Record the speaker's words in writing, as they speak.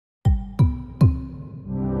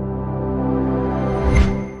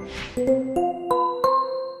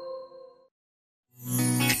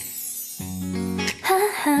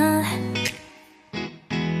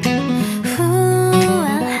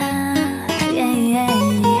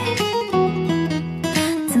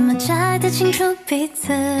清楚彼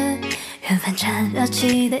此，缘分缠绕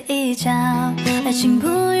起的一角，爱情不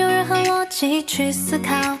用任何逻辑去思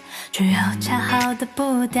考，只有恰好的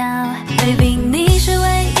步调。Baby， 你是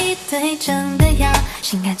唯一对症的药，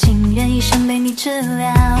心甘情愿一生被你治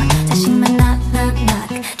疗。在心门 knock knock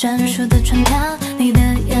knock， 专属的传票，你的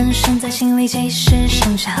眼神在心里即时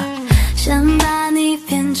生效，想把你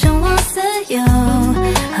变成我私有。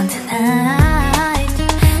On tonight，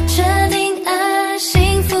 确定而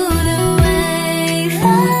幸福的未来，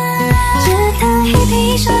只看一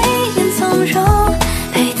闭上一眼从容，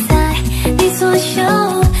陪在你左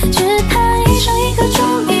右，只盼一生一个钟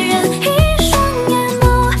一人，一双眼眸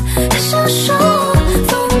的相守。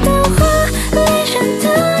风的花，恋人的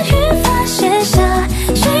语法写下，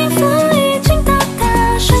幸福已经到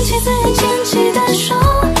达，顺其自然牵起的手，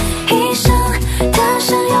一生的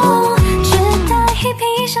相拥，只待一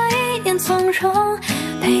闭上一眼从容，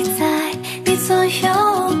陪在你左右，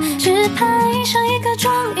只盼一生一个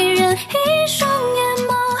钟一人，一双眼眸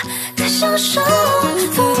的相守。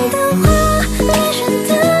风的花，恋人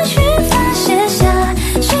的语法写下，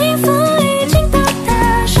幸福已经到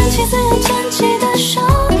达，顺其自然牵起的手，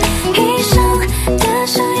一生的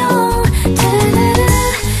相拥。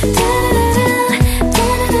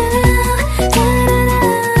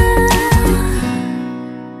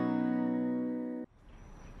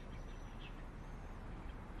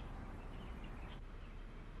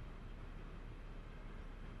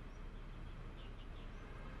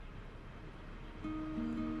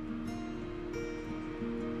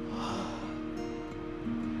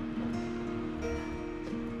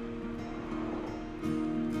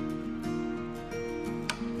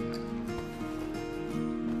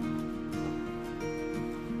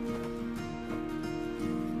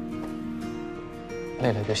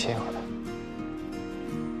累了就歇会儿。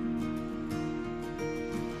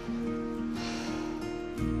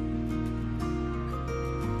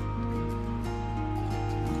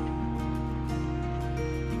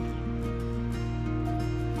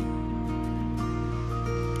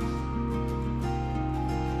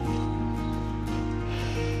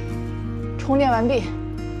充电完毕，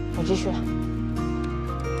我继续了。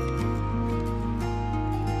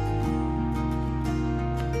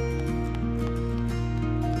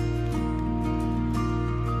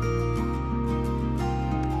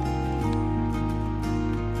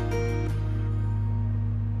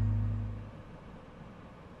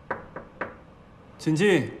请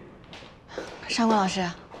进。上官老师，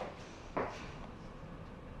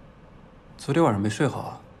昨天晚上没睡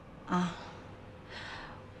好啊？啊，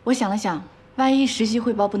我想了想，万一实习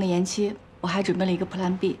汇报不能延期，我还准备了一个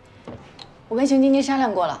Plan B。我跟邢晶晶商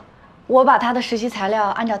量过了，我把她的实习材料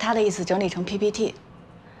按照她的意思整理成 PPT。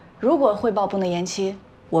如果汇报不能延期，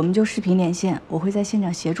我们就视频连线，我会在现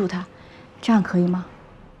场协助她，这样可以吗？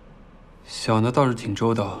想的倒是挺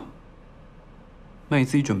周到。那你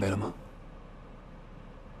自己准备了吗？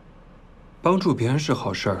帮助别人是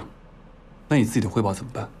好事儿，那你自己的汇报怎么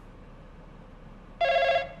办？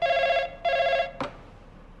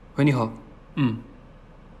喂，你好。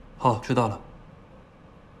好，知道了。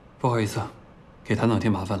不好意思啊，给谭总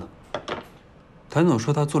添麻烦了。谭总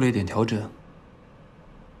说他做了一点调整，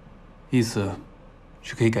意思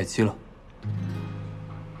是可以改期了。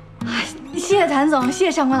谢谢谭总，谢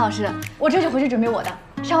谢上官老师，我这就回去准备我的。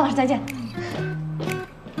上官老师再见。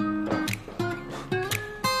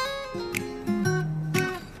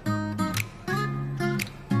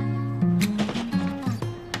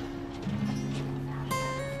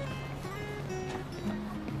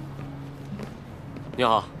你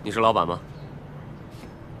好，你是老板吗？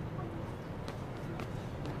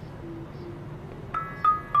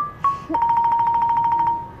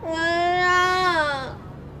温让，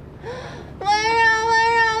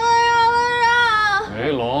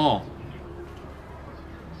梅龙，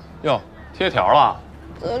哟，贴条了？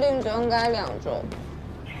责令整改2周，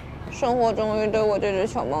生活终于对我这只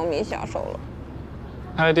小猫咪下手了。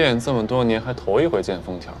开店这么多年，还头一回见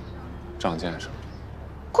封条，长见识了。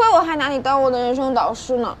亏我还拿你当我的人生导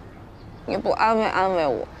师呢，也不安慰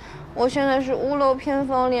我。我现在是屋漏偏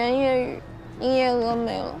逢连夜雨，营业额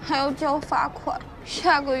没了，还要交罚款，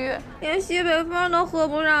下个月连西北风都喝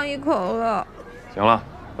不上一口了。行了，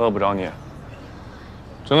饿不着你。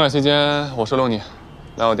整改期间我收留你，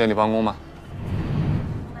来我店里帮工吧。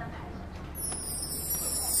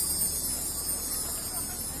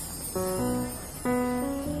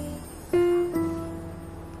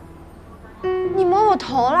你摸我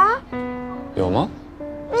头啦？有吗？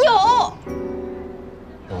有。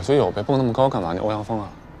有就有呗，蹦那么高干嘛？你欧阳锋啊？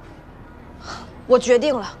我决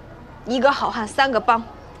定了，一个好汉3个帮，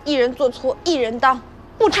一人做错一人当，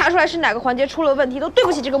不查出来是哪个环节出了问题，都对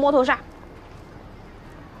不起这个摸头杀。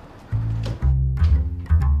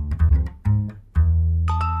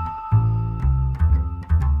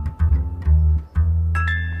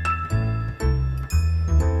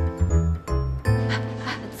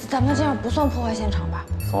咱们这样不算破坏现场吧？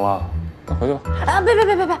怂了，那回去吧。啊，别！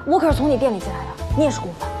我可是从你店里进来的，你也是共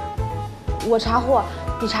犯。我查货，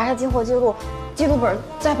你查查进货记录，记录本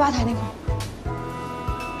在吧台那块。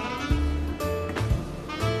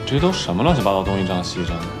这都什么乱七八糟东西，这样稀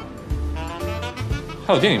张的？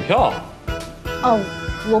还有电影票。哦，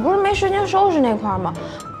我不是没时间收拾那块吗？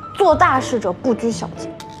做大事者不拘小节。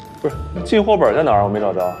不是，那进货本在哪儿？我没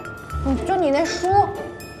找着。就你那书。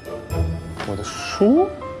我的书？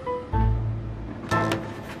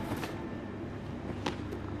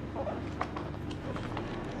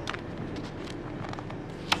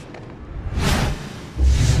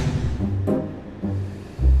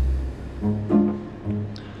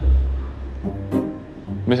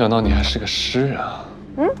没想到你还是个诗人啊！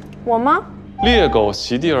我吗？猎狗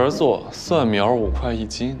席地而坐，蒜苗5块1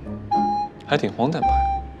斤，还挺荒诞吧？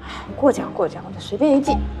过奖，我就随便一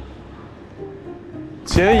记。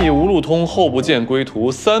前已无路通，后不见归途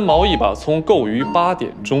，3毛1把葱，购于8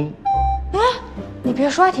点钟。哎，你别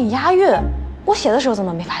说，还挺押韵。我写的时候怎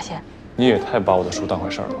么没发现？你也太把我的书当回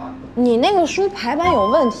事了吧？你那个书排版有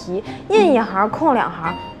问题，印1行空2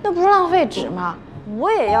行，那不是浪费纸吗？我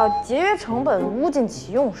也要节约成本，物尽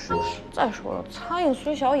其用，是不是？再说了，苍蝇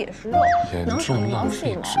虽小也是肉，严重浪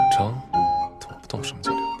费纸张，懂不懂什么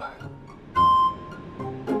叫留白？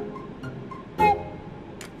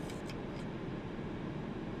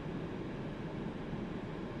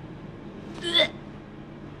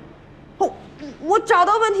我找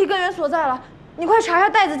到问题根源所在了，你快查查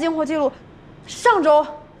袋子进货记录，上周。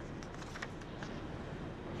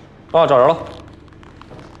找着了，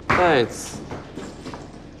袋子。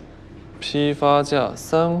批发价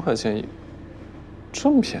3块钱一个，这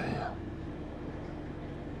么便宜啊？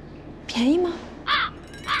便宜吗？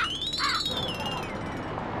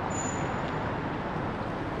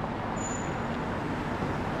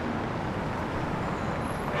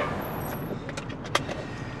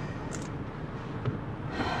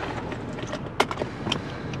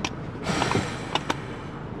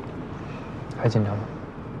还紧张吗？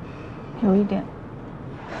有一点。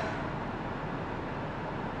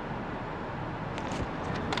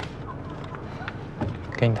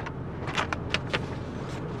给你的。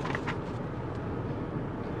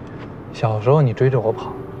小时候你追着我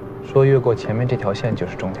跑，说越过前面这条线就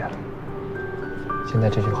是终点了。现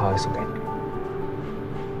在这句话我送给你，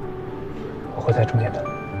我会在终点等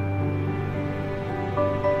你。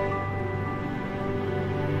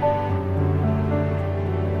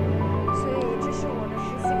所以这是我的实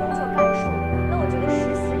习工作概述。那我觉得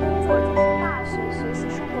实习工作就是大学学习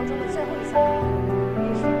生活中的最后一项考验，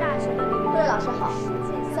也是大学的领域。各位老师好，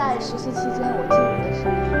在实习期间，我进入的是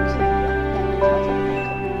腾讯医院担任调解工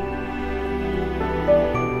作。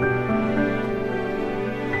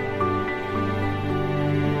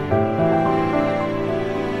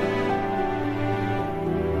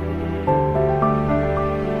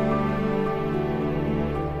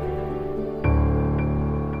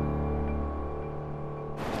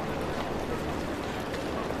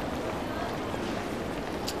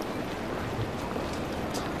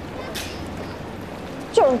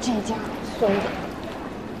就是这家孙子。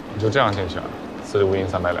你就这样进去啊？此地无银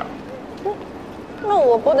300两。那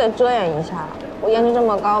我不得遮掩一下？我颜值这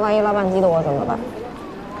么高，万一老板记得我怎么办？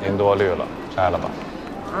您多虑了，摘了吧。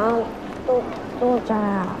啊，都摘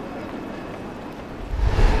啊！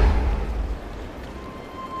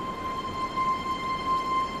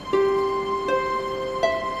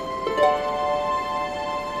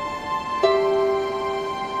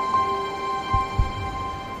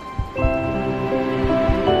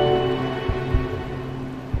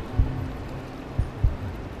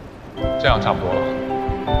这样差不多了。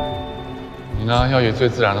你呢，要以最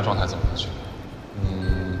自然的状态走过去。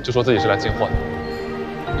就说自己是来进货的。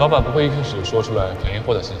老板不会一开始说出来便宜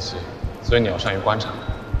货的信息，所以你要善于观察。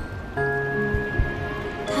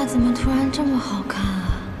他怎么突然这么好看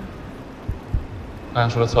啊？刚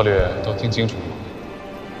才说的策略都听清楚了吗？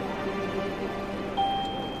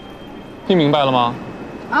听明白了吗？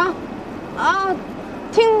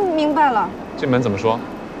听明白了。进门怎么说？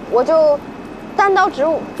我就单刀直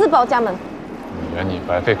入，自报家门。女人，你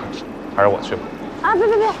白费口舌，还是我去吧。啊，别，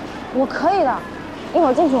我可以的。一会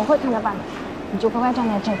儿进去我会看着办的，你就乖乖站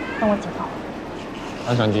在这里等我解放。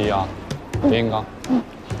安全第一啊，别硬刚。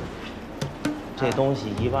这东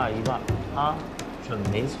西一半一半啊，准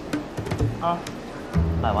没错啊。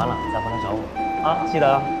卖完了再回来找我啊，记得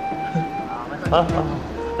啊。啊，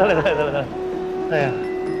得嘞。哎呀。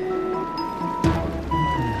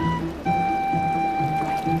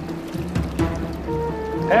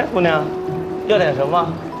哎，姑娘，要点什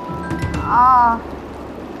么？啊，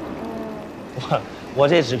我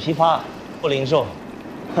这只批发，不零售。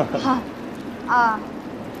好，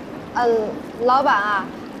老板啊，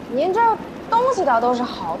您这东西倒都是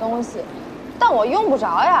好东西，但我用不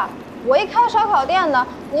着呀。我一开烧烤店的，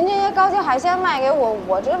您这些高级海鲜卖给我，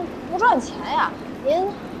我这不赚钱呀。您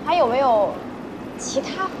还有没有其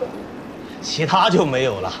他货？其他就没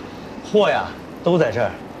有了，货呀都在这儿。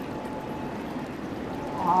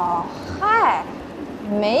哦，嗨，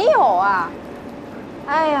没有啊。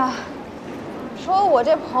哎呀，说我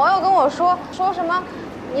这朋友跟我说什么，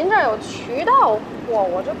您这儿有渠道货，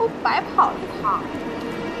我这不白跑一趟。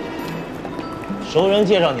熟人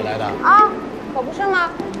介绍你来的啊，可不是吗？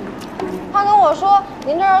他跟我说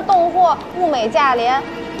您这儿冻货，物美价廉，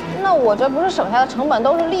那我这不是省下的成本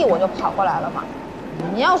都是利，我就跑过来了吗？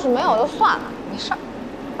您要是没有就算了，没事儿，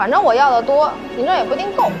反正我要的多，您这儿也不一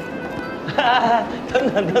定够。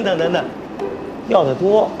等等，要的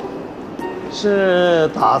多，是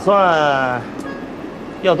打算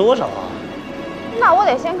要多少啊？那我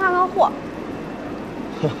得先看看货。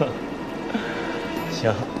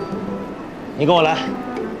行，你跟我来。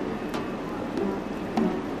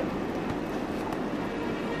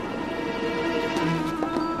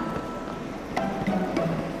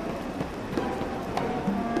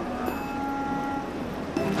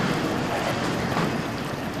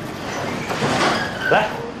来，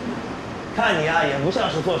看你啊，也不像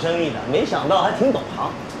是做生意的，没想到还挺懂行。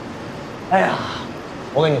哎呀，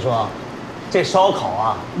我跟你说，这烧烤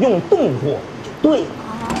啊，用冻货就对了。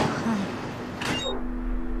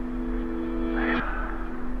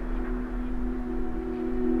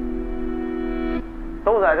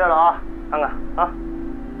都在这儿了啊，看看啊。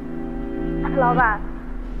老板，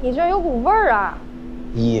你这有股味儿啊！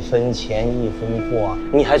一分钱一分货，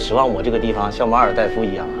你还指望我这个地方像马尔代夫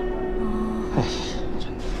一样啊？哎呀，真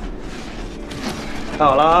的。看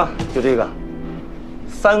好了啊，就这个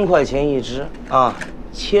，3块钱一只啊，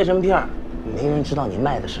切成片儿，没人知道你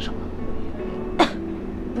卖的是什么。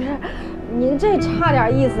不是，您这差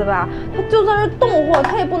点意思吧？它就算是冻货，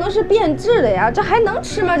它也不能是变质的呀，这还能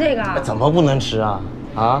吃吗？这个怎么不能吃啊？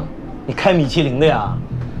啊，你开米其林的呀？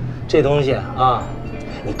这东西啊，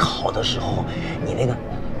你烤的时候，你那个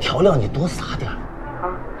调料你多撒点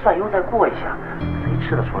啊，蒜油再过一下，谁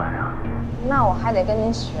吃得出来啊？那我还得跟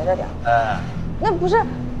您学着点。哎，那不是，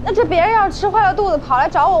那这别人要是吃坏了肚子跑来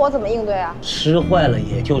找我，我怎么应对啊？吃坏了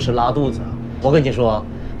也就是拉肚子。我跟你说，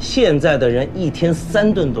现在的人一天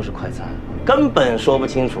3顿都是快餐，根本说不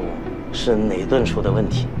清楚是哪顿出的问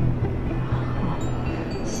题。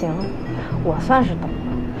行，我算是懂了。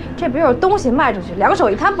这不就是东西卖出去，两手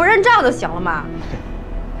一摊不认账就行了吗？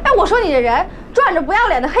哎，我说你这人赚着不要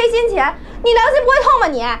脸的黑心钱，你良心不会痛吗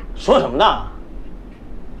你？说什么呢？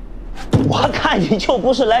我看你就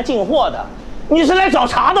不是来进货的，你是来找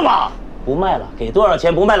茬的吧？不卖了，给多少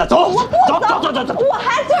钱不卖了？走！我不走，我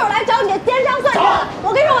还就是来找你的奸商算账。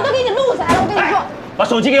我跟你说，我都给你录下来了。我跟你说，把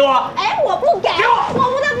手机给我。哎，我不给，我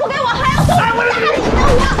不但不给，我还要动手打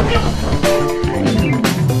你的我。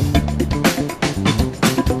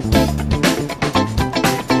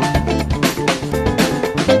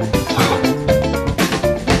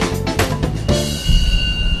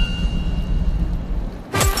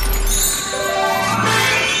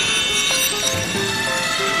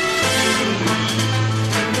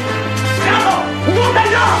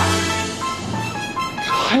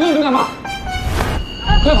还愣着干嘛？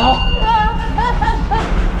快跑！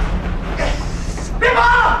别跑！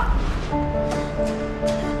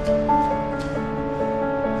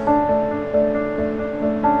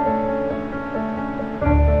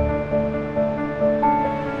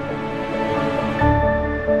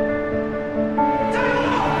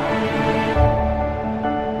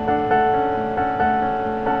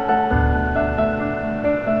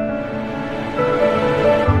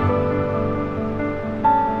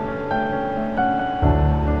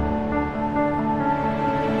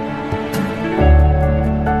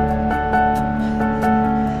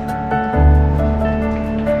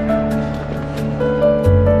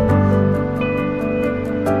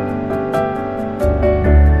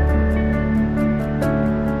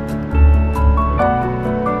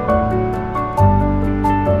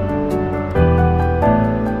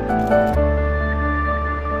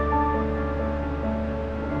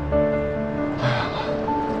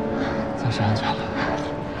是安全了。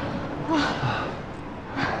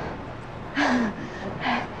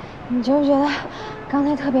你觉不觉得刚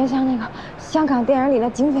才特别像那个香港电影里的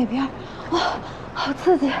警匪片？哇，好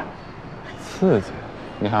刺激！刺激？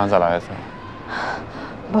你还想再来一次？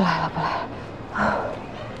不来了，不来了。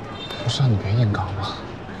不是让你别硬刚吗？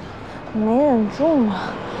没忍住嘛。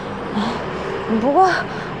不过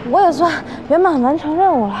我也算圆满完成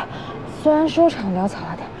任务了，虽然收场潦草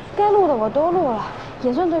了点，该录的我都录了，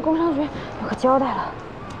也算对工商局有个交代了。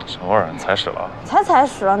什么玩意儿？踩屎了？才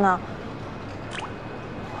使了呢。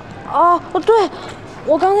哦，对，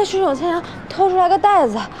我刚才顺手前偷出来个袋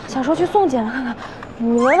子，想说去送检了看看，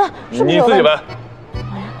你闻闻是不是有问题？你自己闻。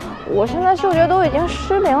哎呀，我现在嗅觉都已经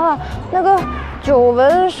失灵了，那个久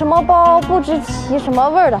闻什么包不知其什么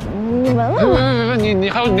味儿的，你闻闻。你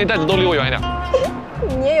还有你那袋子都离我远一点。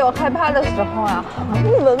你也有害怕的时候啊，你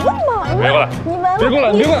闻闻嘛。别过来！你闻闻。别过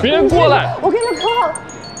来！别过来！我给你可好了。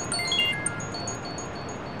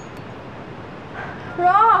蓉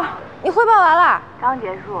儿，你汇报完了？刚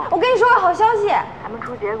结束。我跟你说个好消息，还没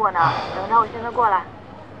出结果呢，等着，我现在过来。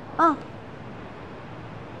嗯。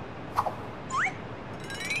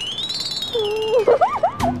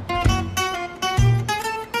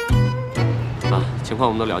情况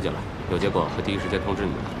我们都了解了，有结果会第一时间通知你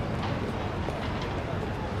们的。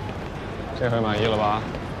这回满意了吧？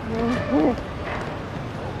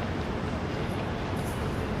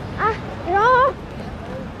哎，蓉儿，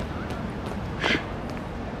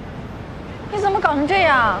你怎么搞成这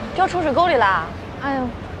样？掉臭水沟里啦？哎呦，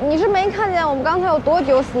你是没看见我们刚才有多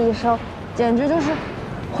九死一生，简直就是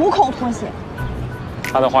虎口脱险。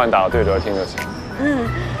他的话你打个对折听就行。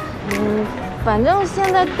反正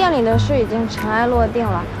现在店里的事已经尘埃落定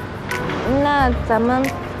了，那咱们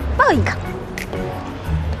抱一个。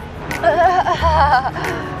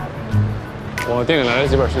我店里来了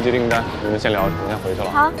几本实体订单，你们先聊着，我先回去了。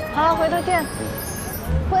好，好，回头见。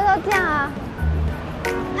回头见啊！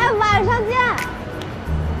哎，晚上见。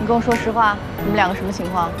你跟我说实话，你们两个什么情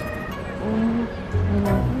况？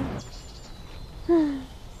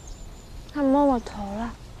他摸我头了，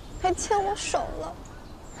还牵我手了。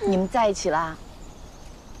你们在一起啦？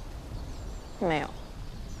没有。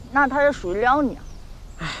那他是属于撩你啊？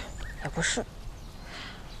哎，也不是，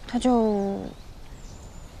他就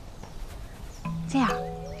这样，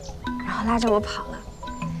然后拉着我跑了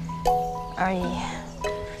而已。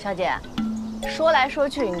小姐，说来说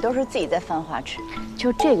去，你都是自己在犯花痴。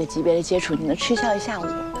就这个级别的接触，你能吃笑一下午，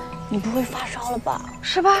你不会发烧了吧？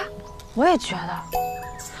是吧？我也觉得。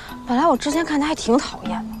本来我之前看他还挺讨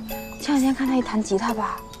厌的，前两天看他一弹吉他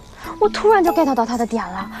吧，我突然就 get 到他的点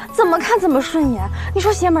了，怎么看怎么顺眼。你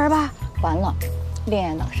说邪门吧？完了，恋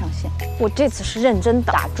爱脑上线。我这次是认真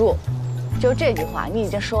的。打住！就这句话，你已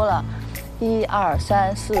经说了1、2、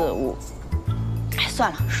3、4、5，哎，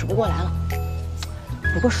算了，数不过来了。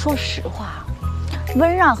不过说实话，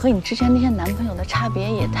温让和你之前那些男朋友的差别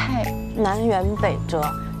也太南辕北辙。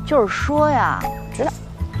就是说呀，知道，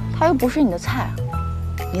他又不是你的菜，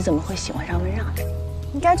你怎么会喜欢上温让呢？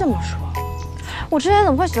应该这么说，我之前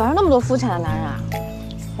怎么会喜欢上那么多肤浅的男人啊？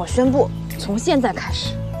我宣布，从现在开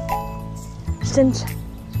始，深沉、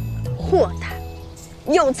豁达、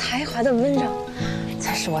有才华的温让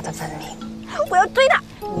才是我的本命。我要追他！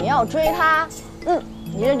你要追他？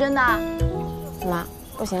你认真的？妈，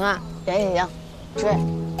不行啊！行，追。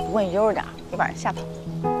不过你悠着点，别把人吓跑。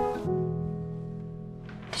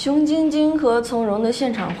熊晶晶和从容的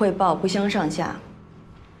现场汇报不相上下，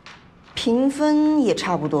评分也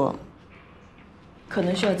差不多，可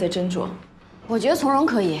能需要再斟酌。我觉得从容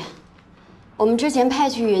可以。我们之前派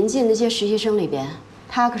去援晋那些实习生里边，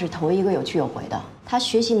他可是头一个有去有回的。他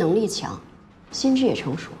学习能力强，心智也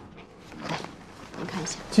成熟。来，您看一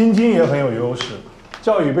下。晶晶也很有优势，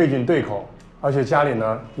教育背景对口，而且家里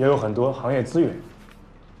呢也有很多行业资源。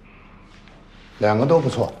两个都不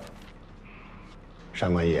错。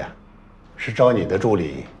上官毅，是招你的助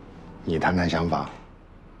理，你谈谈想法。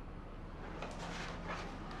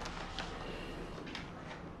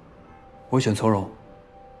我选从容。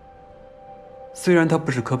虽然他不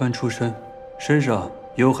是科班出身，身上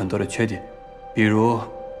也有很多的缺点，比如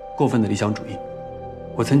过分的理想主义。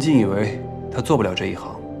我曾经以为他做不了这一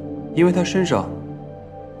行，因为他身上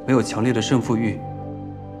没有强烈的胜负欲，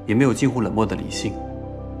也没有近乎冷漠的理性。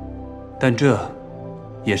但这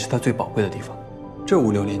也是他最宝贵的地方。这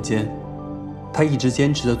5、6年间，他一直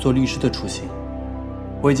坚持着做律师的初心。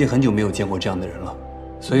我已经很久没有见过这样的人了，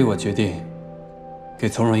所以我决定给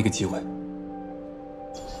从容一个机会。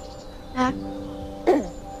哎，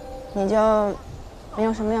你就没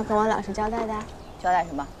有什么要跟我老实交代的？交代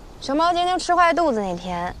什么？熊猫晶晶吃坏肚子那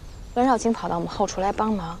天，温少卿跑到我们后厨来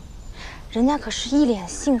帮忙，人家可是一脸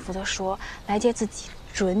幸福地说来接自己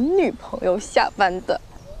准女朋友下班的。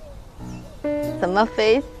怎么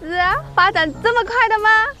回事啊？发展这么快的吗？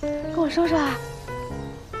跟我说说啊。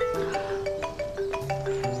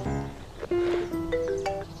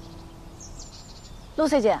露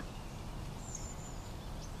翠姐，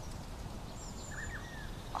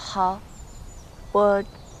好，我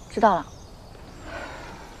知道了。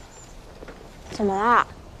怎么啦？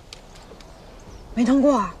没通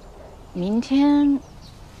过？明天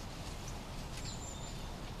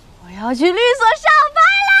要去律所上班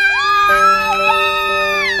啦！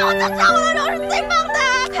我就知道我的肉是最棒的。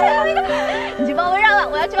你去帮我让了，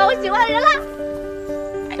我要去帮我喜欢的人啦。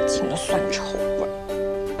爱情的酸臭味。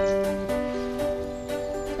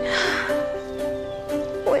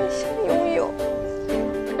我也想拥有。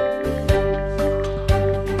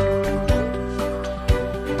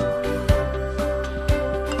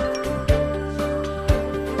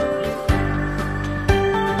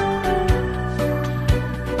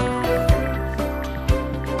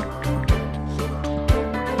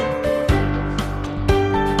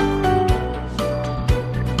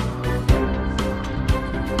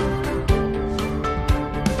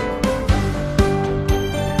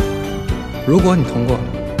如果你通过了，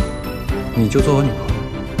你就做我女朋友。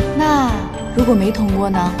那如果没通过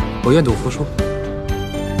呢？我愿赌服输，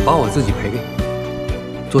把我自己赔给你，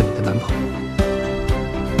做你的男朋友。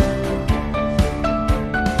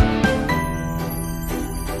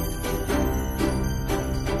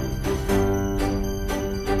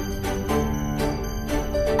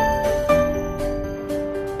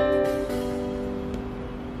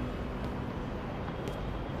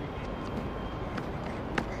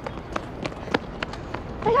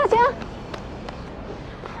温少卿，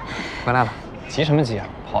回来了，急什么急啊？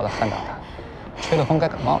跑得汗哒哒，吹了风该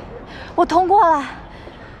感冒了。我通过了。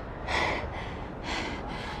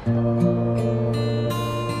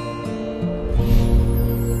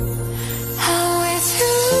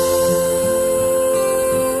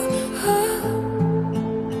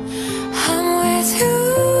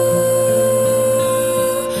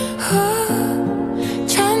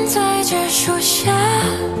站在这树下，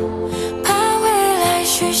把未来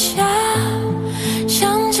许下，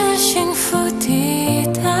向着幸福抵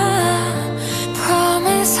达。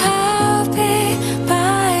Promise I'll be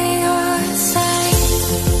by your side.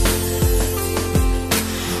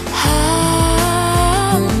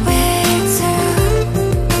 I'm with you.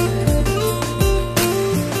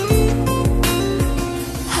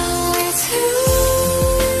 I'm with you.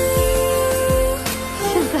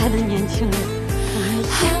 现在的年轻人。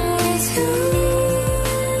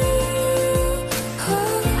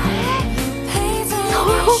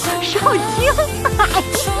少卿，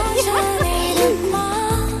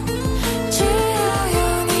只要有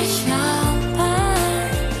你相伴，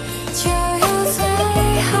就有最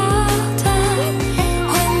好的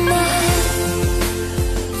温暖。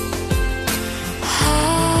I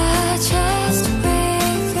just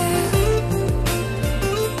with you。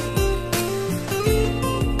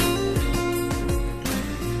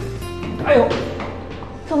哎呦，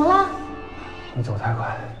怎么了？你走太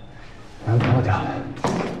快，男朋友掉了。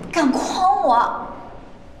敢诓我！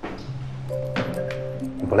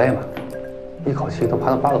你不累吗？一口气都爬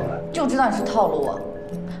到8楼了。就知道你是套路我，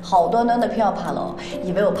好端端的偏要爬楼，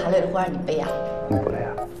以为我爬累了会让你背呀？你不累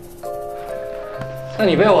啊？那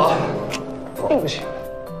你背我，我不行。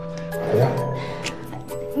回家。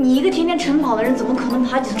你一个天天晨跑的人，怎么可能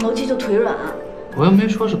爬几层楼梯就腿软啊？我又没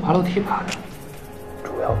说是爬楼梯爬的，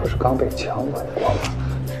主要不是刚被抢我，光膀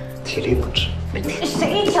子，体力不支。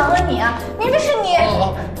谁抢了你啊？明明是你！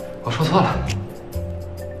我说错了，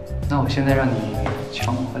那我现在让你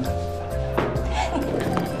抢我回来。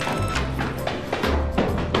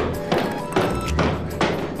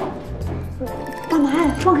干嘛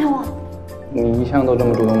呀？放开我！你一向都这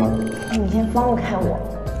么主动吗？你先放开我！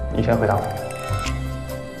你先回答我。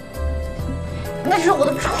那是我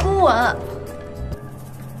的初吻。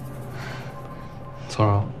从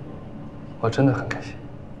容，我真的很开心。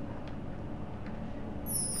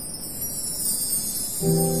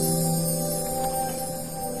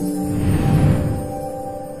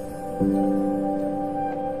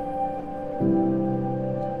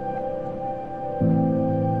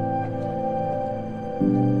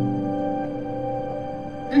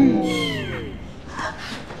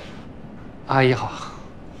阿姨好。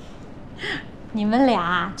你们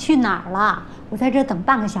俩去哪儿了？我在这等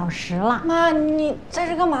半个小时了。妈，你在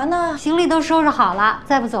这干嘛呢？行李都收拾好了，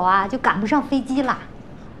再不走啊就赶不上飞机了。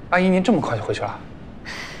阿姨，您这么快就回去了？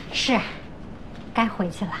是，该回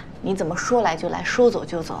去了。你怎么说来就来，说走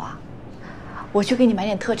就走啊？我去给你买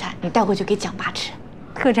点特产，你带回去给蒋爸吃。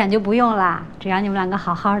特产就不用了，只要你们两个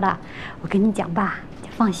好好的，我跟你蒋爸就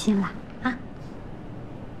放心了啊。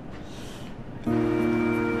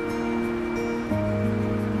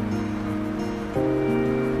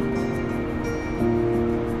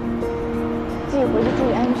自己回去注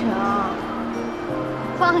意安全啊！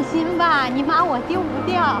放心吧，你妈我丢不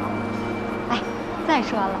掉。哎，再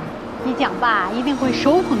说了，你蒋爸一定会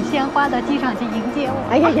手捧鲜花的机场去迎接我。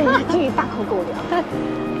哎呀呀呀，这大口狗粮！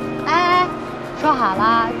哎，说好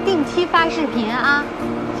了定期发视频啊。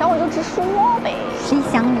想我就直说呗。谁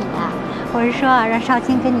想你啊？我是说让少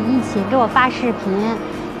卿跟你一起给我发视频，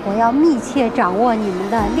我要密切掌握你们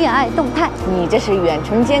的恋爱动态。你这是远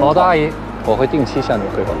程监控。好的，阿姨，我会定期向你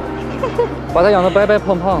汇报，把他养得白白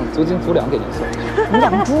胖胖、足斤足两给您送。你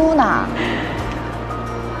养猪呢？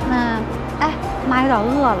那，哎，妈有点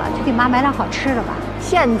饿了，去给妈买点好吃的吧。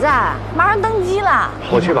现在马上登机了，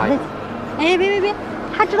我去吧。哎，别，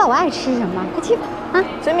他知道我爱吃什么，快去吧。啊，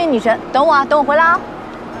追命女神，等我啊，等我回来啊。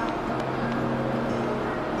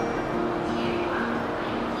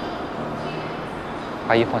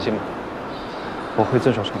阿姨放心吧，我会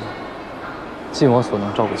遵守承诺，尽我所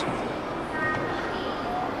能照顾从容。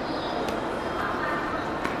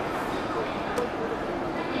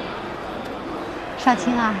少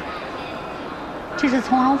卿啊，这是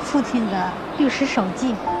从容父亲的律师手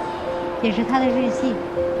记，也是他的日记。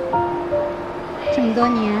这么多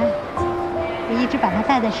年，我一直把他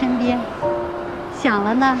带在身边，想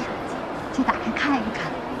了呢，就打开看一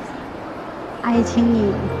看。阿姨，请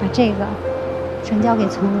你把这个转交给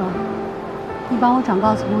从容，你帮我转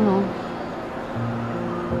告从容。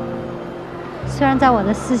虽然在我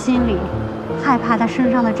的私心里害怕他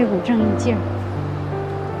身上的这股正义劲儿，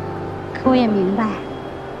可我也明白，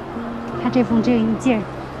他这份正义劲儿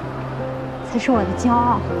才是我的骄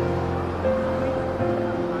傲。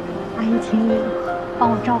阿姨，请你帮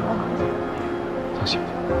我照顾好他。放心吧。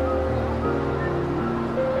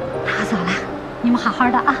那我走了，你们好好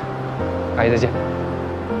的啊。阿姨再见。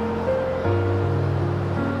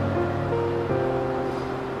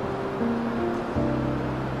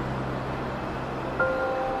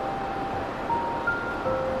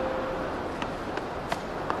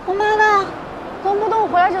我妈呢？动不动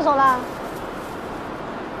回来就走了。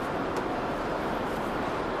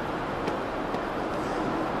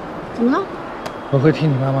怎么了？我会替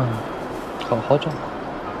你妈妈好好照顾。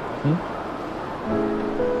嗯。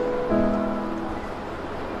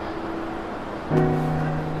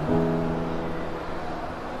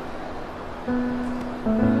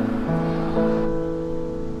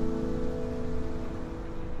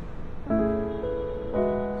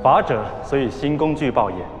法者，所以新工具报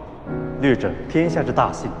也；律者，天下之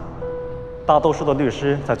大幸。大多数的律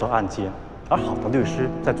师在做案件，而好的律师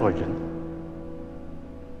在做人。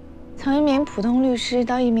从一名普通律师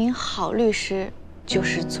到一名好律师，就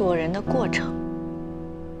是做人的过程。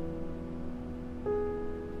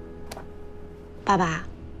爸爸，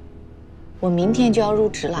我明天就要入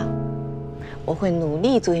职了，我会努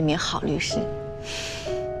力做一名好律师。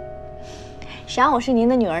谁让我是您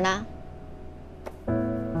的女儿呢？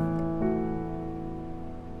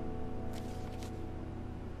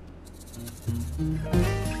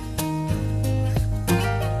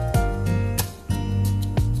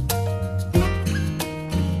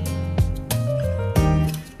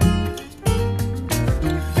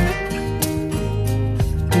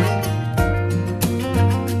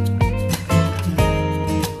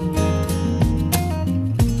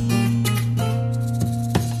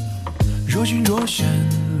若隐若现，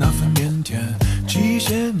那份腼腆，记忆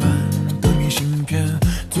写满的明信片，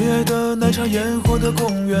最爱的奶茶，烟火的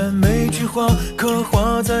公园，每句话刻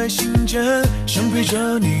画在心间，想陪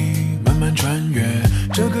着你慢慢穿越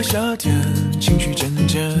这个夏天，情绪渐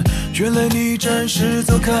渐，原来你暂时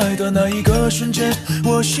走开的那一个瞬间，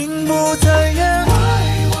我心不在焉。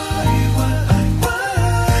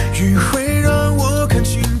雨会让我看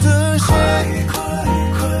清的线，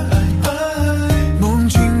梦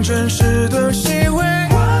境真实的细微，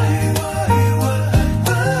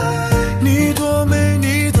你多美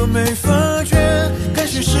你都没发觉，感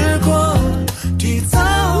谢时光缔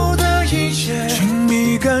造的一切，亲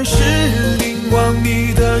密感是凝望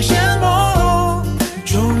你的眼眸，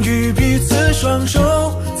终于彼此双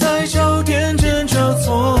手在焦点间交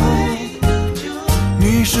错，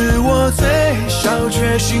你是我最小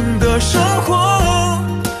确幸的生活，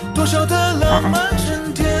多少的浪漫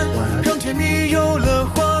沉淀，让甜蜜有了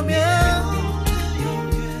画面。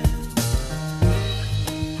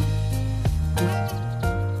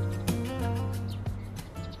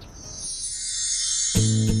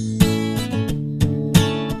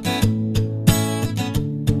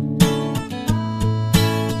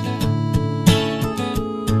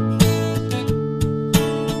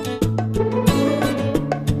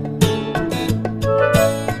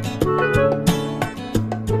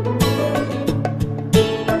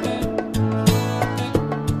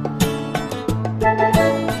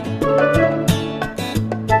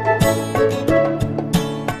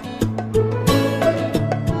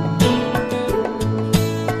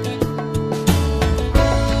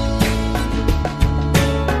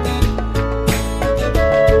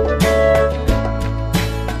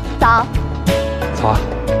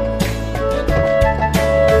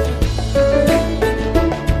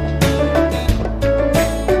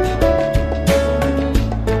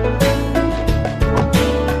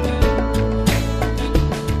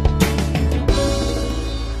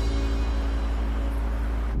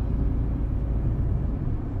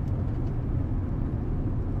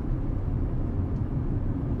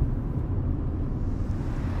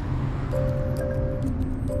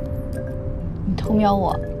瞄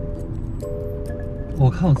我？我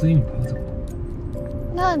看我自己女朋友怎么了？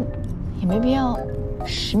那也没必要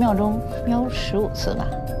10秒钟瞄15次吧？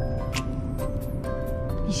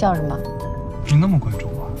你笑什么？你那么关注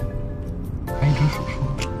我，还一直数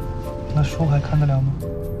书，那书还看得了吗？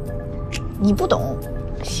你不懂，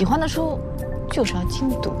喜欢的书就是要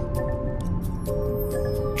精读。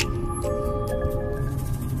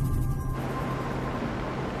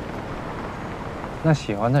那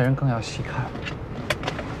喜欢的人更要细看。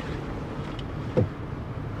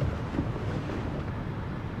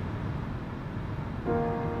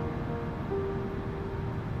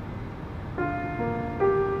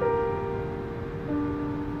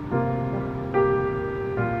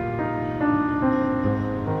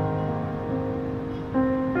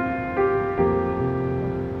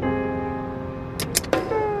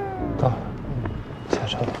到了，下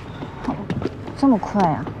车吧。这么快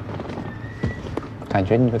呀？感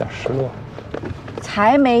觉你有点失落。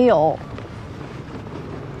才没有。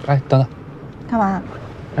哎，等等，干嘛？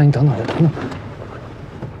让你等等，等等。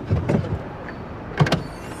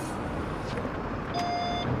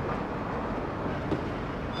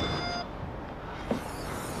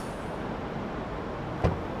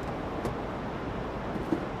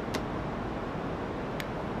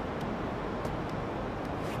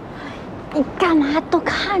你干嘛都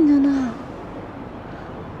看着呢？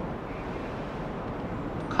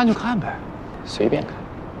看就看呗，随便看。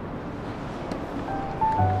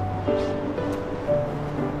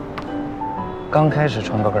刚开始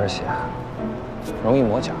穿高跟鞋容易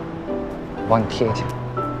磨脚，我帮你贴一下。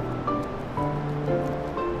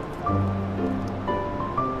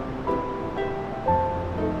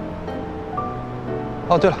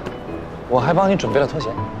哦，对了，我还帮你准备了拖鞋，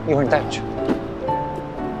一会儿你带回去。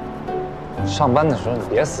上班的时候你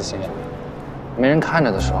别死心眼，没人看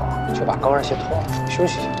着的时候就把高跟鞋脱了，休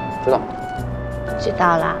息一下，知道吗？知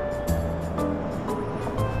道啦。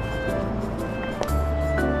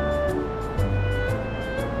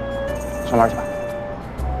上班去吧。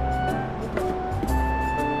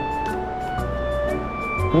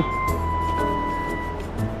嗯。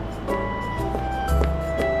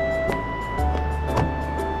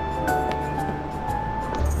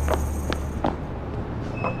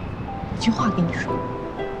一句话跟你说，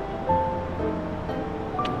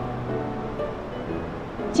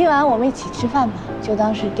今晚我们一起吃饭吧，就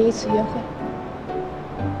当是第一次约会。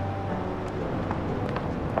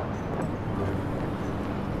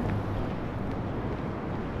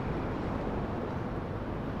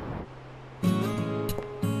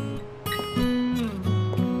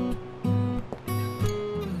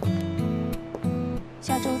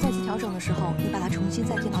下周再次调整的时候，你把它重新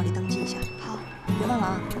在电脑里登记一下。好，别忘了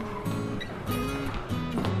啊。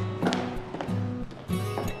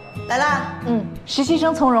来啦，实习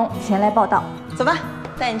生从容前来报道。走吧，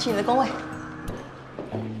带你去你的工位。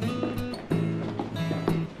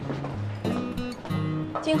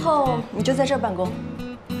今后你就在这儿办公，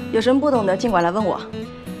有什么不懂的尽管来问我。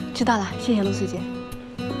知道了，谢谢露丝姐。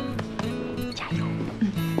加油。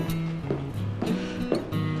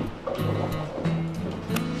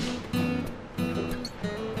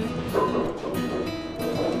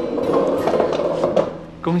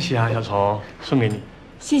恭喜啊，小虫，送给你。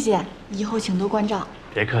谢谢，以后请多关照。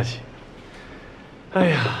别客气。哎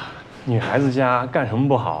呀，女孩子家干什么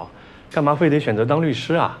不好，干嘛非得选择当律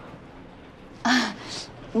师啊？啊，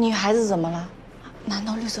女孩子怎么了？难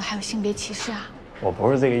道律所还有性别歧视啊？我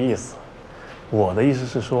不是这个意思，我的意思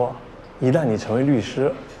是说，一旦你成为律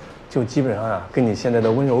师，就基本上啊跟你现在的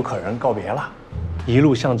温柔可人告别了，一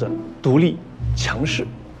路向着独立、强势、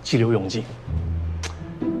激流勇进。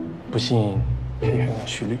不信可以看看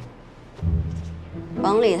徐律。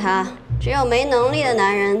甭理他，只有没能力的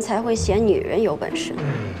男人才会嫌女人有本事。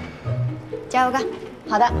加油干！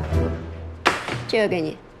好的。这个给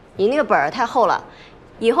你，你那个本儿太厚了，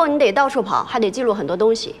以后你得到处跑，还得记录很多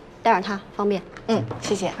东西，带着它方便。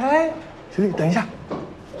谢谢。哎，徐律，等一下，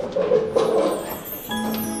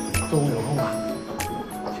中午有空吧？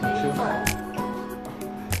请你吃个饭。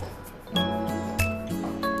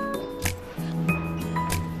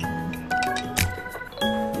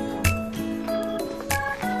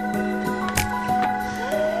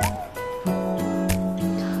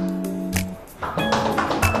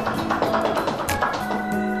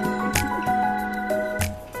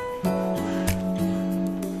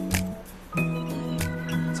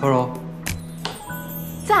曹柔，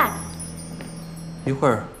在。一会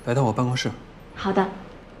儿来到我办公室。好的。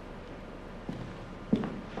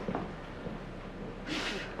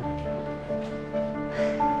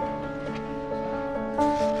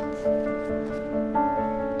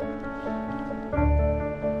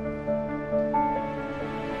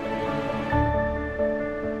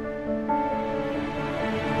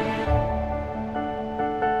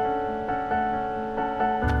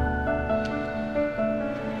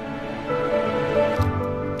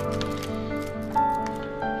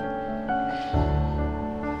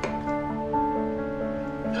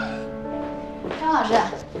老师，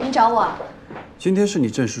您找我？今天是你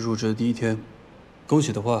正式入职的第一天，恭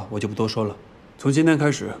喜的话我就不多说了。从今天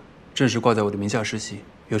开始，正式挂在我的名下实习，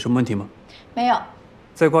有什么问题吗？没有。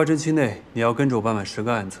在挂证期内，你要跟着我办满10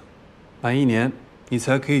个案子，满1年，你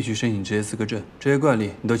才可以去申请职业资格证。这些惯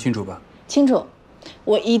例你都清楚吧？清楚，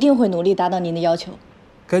我一定会努力达到您的要求。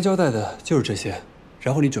该交代的就是这些，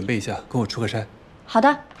然后你准备一下，跟我出个差。好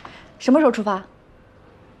的，什么时候出发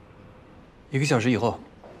？1个小时以后。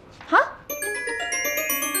啊？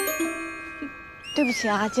对不起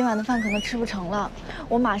啊，今晚的饭可能吃不成了，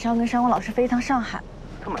我马上要跟山光老师飞一趟上海。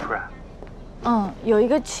这么突然？有一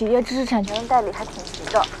个企业知识产权的代理还挺急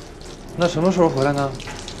的。那什么时候回来呢？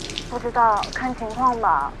不知道，看情况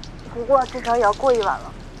吧。不过至少也要过1晚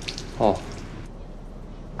了。哦。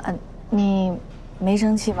你没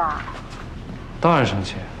生气吧？当然生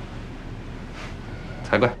气。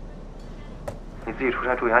才怪。你自己出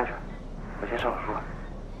差注意安全。我先上手术了。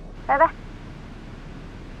拜拜。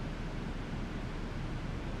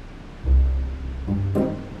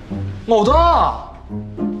老大，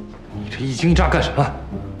你这一惊一乍干什么？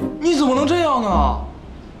你怎么能这样呢？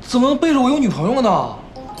怎么能背着我有女朋友呢？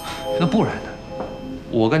那不然呢？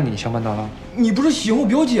我跟你相伴到老。你不是喜欢我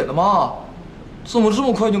表姐的吗？怎么这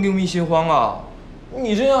么快就另觅新欢啊？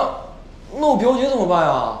你这样，那我表姐怎么办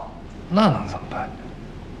呀？那能怎么办呢？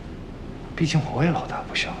毕竟我也老大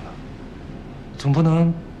不小了，总不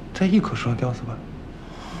能再一棵树上吊死吧？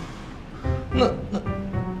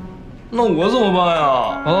那我怎么办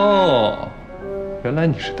呀？哦，原来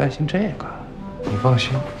你是担心这个。你放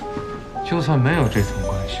心，就算没有这层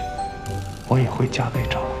关系，我也会加倍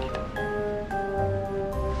照顾你的。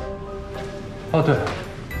哦，对了，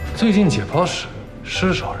最近解剖室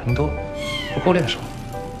尸少人多，不够练手，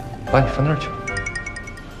把你分那儿去了。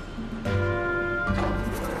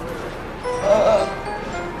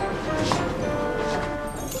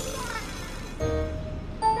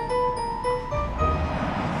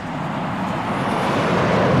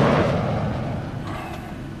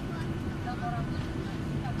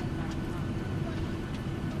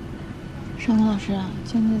山光老师，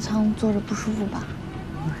经济舱坐着不舒服吧？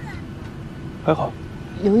还好。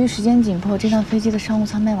由于时间紧迫，这趟飞机的商务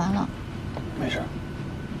舱卖完了。没事。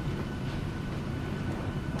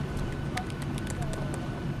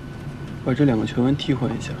把这2个全文替换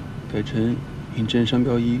一下，改成引证商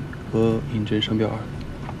标1和引证商标2。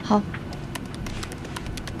好。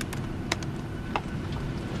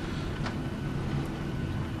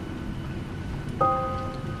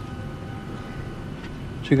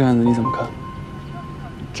这个案子你怎么看？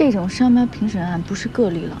这种商标评审案不是个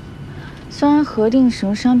例了。虽然核定使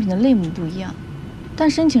用商品的类目不一样，但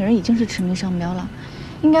申请人已经是持名商标了，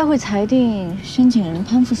应该会裁定申请人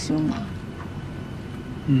攀附使用吧？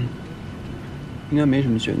应该没什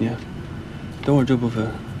么悬念。等会儿这部分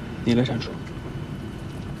你来阐述。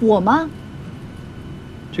我吗？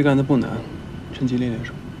这个案子不难，趁机练练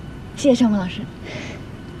手。谢谢山光老师。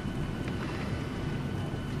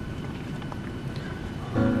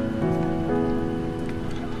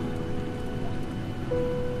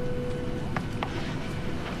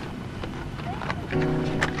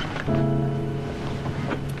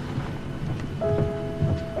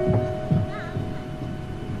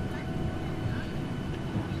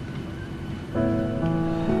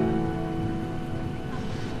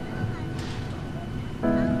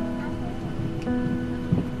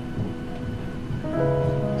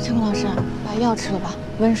山光老师，把药吃了吧，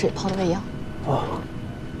温水泡的胃药。啊。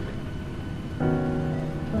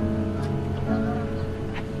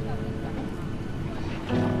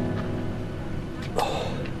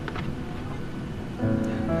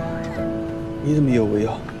你怎么也有胃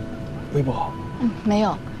药？胃不好？没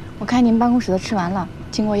有，我看您办公室的吃完了，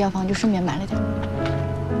经过药房就顺便买了点。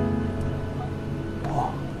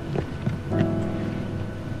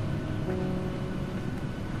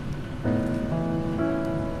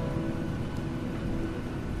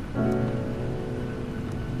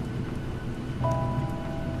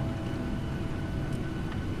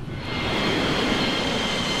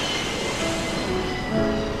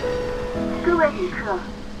各位旅客，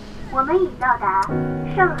我们已到达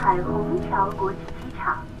上海虹桥国际机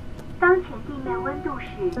场，当前地面温度是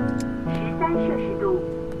13摄氏度，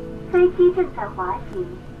飞机正在滑行。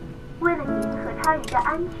为了您和他人的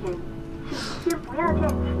安全，请先不要站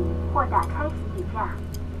起或打开行李架。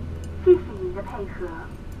谢谢您的配合。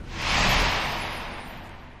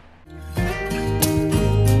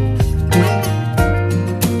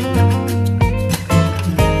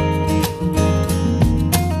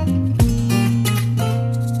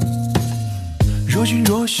若隐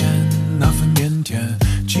若现，那份腼腆，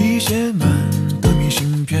机械们的明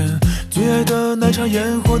信片，最爱的的那场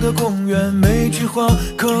烟火的公园，每句话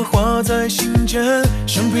刻画在心间，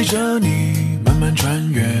想陪着你慢慢穿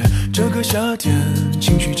越这个夏天，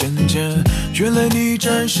情绪渐渐。原来你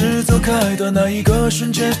暂时走开的那一个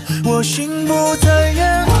瞬间，我心不在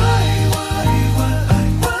焉。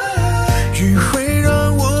雨会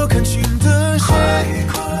让我看清的谁，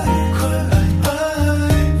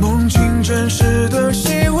梦境真实的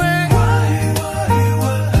细微。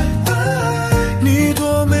你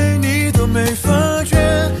多美，你都没发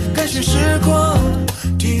觉，感谢时光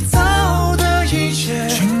缔造的一切。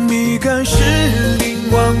亲密感是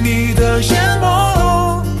凝望你的眼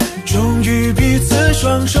眸，终于彼此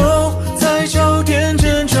双手在焦点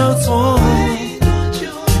间交错。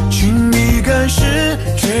亲密感是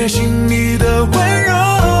觉醒你的温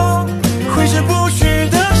柔，挥之不去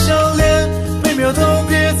的笑脸，每秒都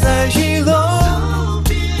别再遗漏。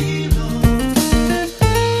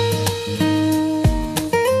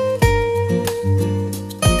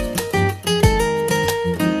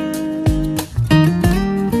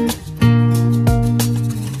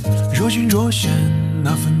若隐若现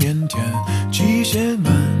那份腼腆，记忆写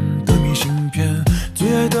满的明信片，最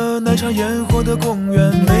爱的那场烟火的公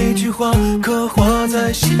园，每句话刻画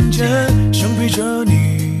在心间，想陪着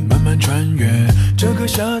你慢慢穿越这个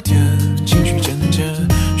夏天，情绪渐渐。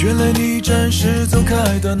原来你暂时走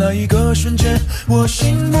开的那一个瞬间，我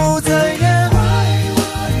心不在焉。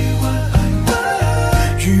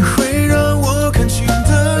雨会让我看清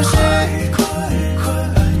的谁，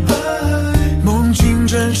梦境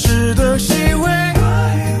真实的细微。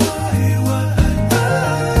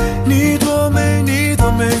你多美，你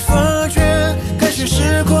都没发觉，感谢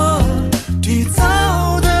时光缔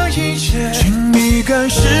造的一切。亲密感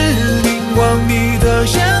是凝望你的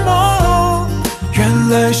眼眸，原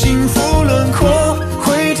来幸福轮廓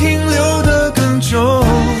会停留得更久。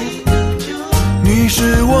你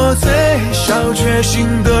是我最小确幸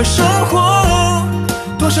的生活，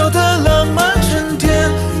多少的浪漫沉淀，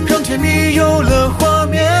让甜蜜有了画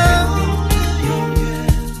面。